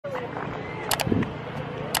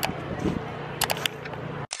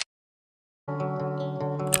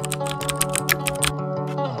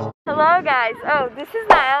Hello guys. Oh, this is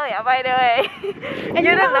not Elia, by the way. And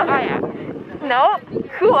you don't know Aya. No?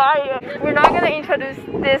 Who are you? We're not gonna introduce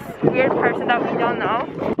this weird person that we don't know.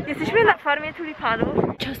 Jesteśmy na farmie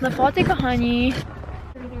tulipanów. Czas na fotę, kochani.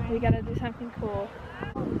 We gotta do something cool.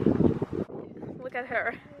 Look at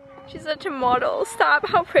her. She's such a model. Stop.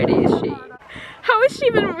 How pretty is she? How is she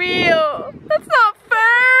even real? That's not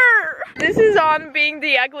fair. This is on being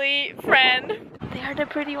the ugly friend. They are the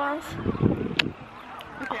pretty ones.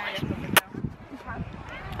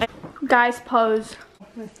 Guys, pose.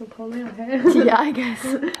 Am I still posing? Okay. Yeah, I guess.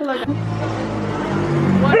 Hello.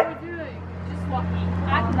 What are we doing? Just walking.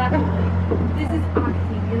 Act naturally. This is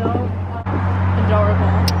acting, you know?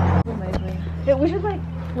 Adorable. Amazing. Yeah, we should like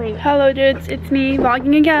wait. Hello dudes, it's me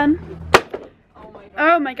vlogging again.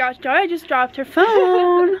 Oh my gosh, Joy just dropped her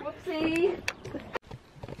phone. Whoopsie.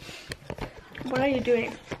 What are you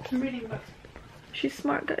doing? I'm reading books. She's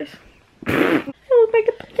smart, guys. You look like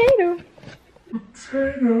a potato.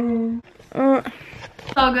 Potato.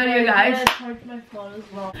 So good, you guys. I charged my phone as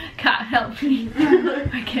well. Cat, help me.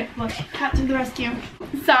 I can't look. Cat to the rescue.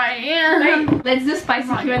 Sorry. Wait, let's do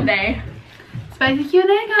spicy Q&A. Spicy Q&A,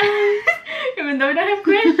 guys. Even though we don't have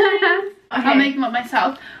questions. Okay. I'll make them up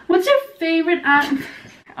myself. What's your favorite app?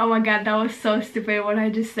 Oh my god, that was so stupid what I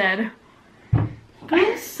just said. That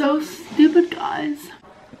is so stupid, guys.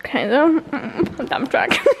 Kind of. Dump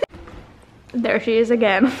track. There she is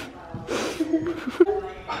again.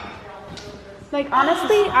 Like,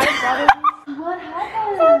 honestly, I'd rather... What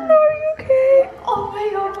happened? Oh, are you okay? Oh my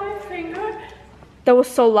god, my finger. That was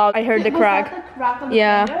so loud. I heard the crack. Was that the crack on the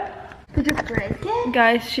Yeah. finger? Did you break it?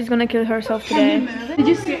 Guys, she's gonna kill herself Can today. you move it? Did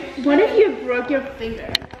you see? What if you broke your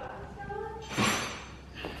finger?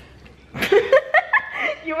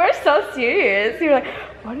 You were so serious. You're like,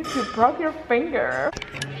 what if you broke your finger?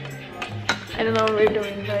 I don't know what we're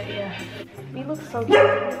doing, but yeah. We look so good.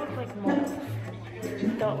 We look like models.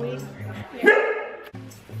 Don't we? Yeah.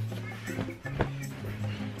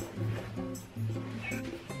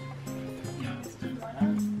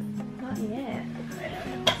 Not yet.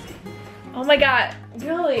 Oh my god,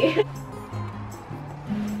 really?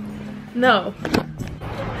 No.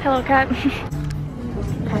 Hello, cat.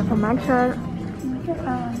 Time for my shirt.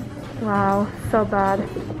 Wow, so bad.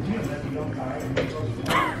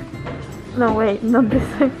 No, wait, not this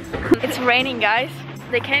thing. It's raining, guys.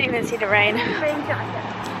 They can't even see the rain. Rain jacket.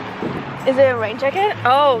 Is it a rain jacket?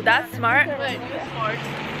 Oh, that's smart.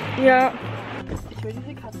 Ja. Ich will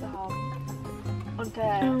diese Katze haben. Und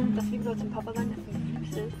deswegen soll es dem Papa sagen, dass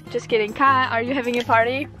sie süß ist. Just kidding. Kat, are you having a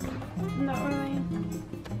party? Not really.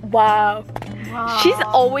 Wow. Wow. She's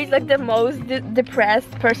always like the most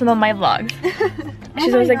depressed person on my vlogs.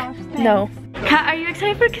 She's always like, no. Kat, are you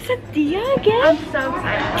excited for quesadilla again? I'm so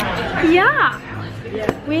excited. Yeah.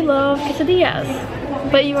 We love quesadillas.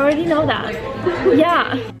 But you already know that.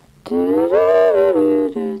 Yeah.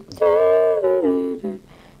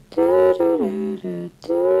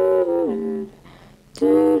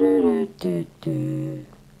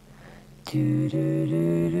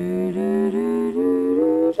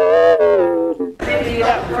 Maybe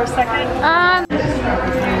that for a second.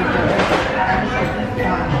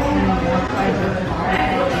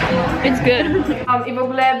 It's good. I w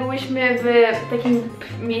ogóle byłyśmy w takim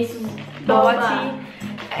miejscu Bałaci.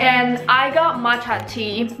 And I got matcha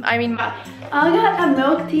tea. I mean, I got a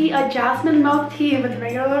milk tea, a jasmine milk tea with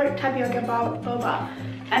regular tapioca boba.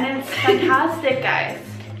 And it's fantastic, guys.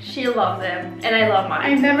 she loves it, and I love mine.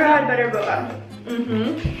 I've never had better boba.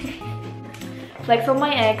 Like from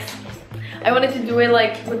my ex. I wanted to do it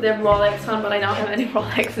like with the Rolex on, but I don't have any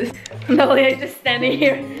Rolexes. Melia is just standing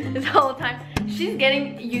here this whole time. She's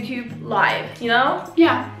getting YouTube live, you know?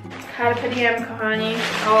 Yeah. Carpe diem, kochani,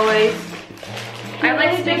 always. I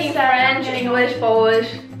like speaking French, English, Polish.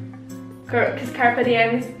 Because carpe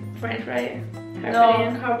diem is French, right?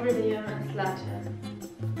 Carpe diem is Latin.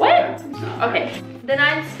 What? Okay. Then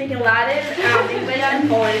I'm speaking Latin, English, and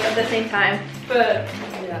Polish at the same time. But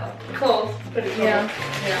yeah, close. Pretty close. Yeah.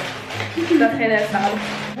 That's kind of sad.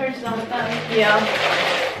 Hers not that. Yeah.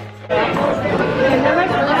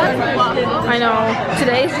 I know.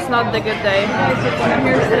 Today is just not the good day.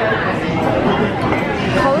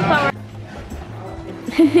 Cauliflower.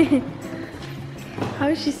 How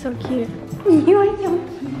is she so cute? You are so cute.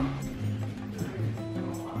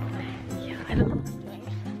 Yeah, I don't know.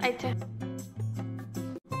 I do.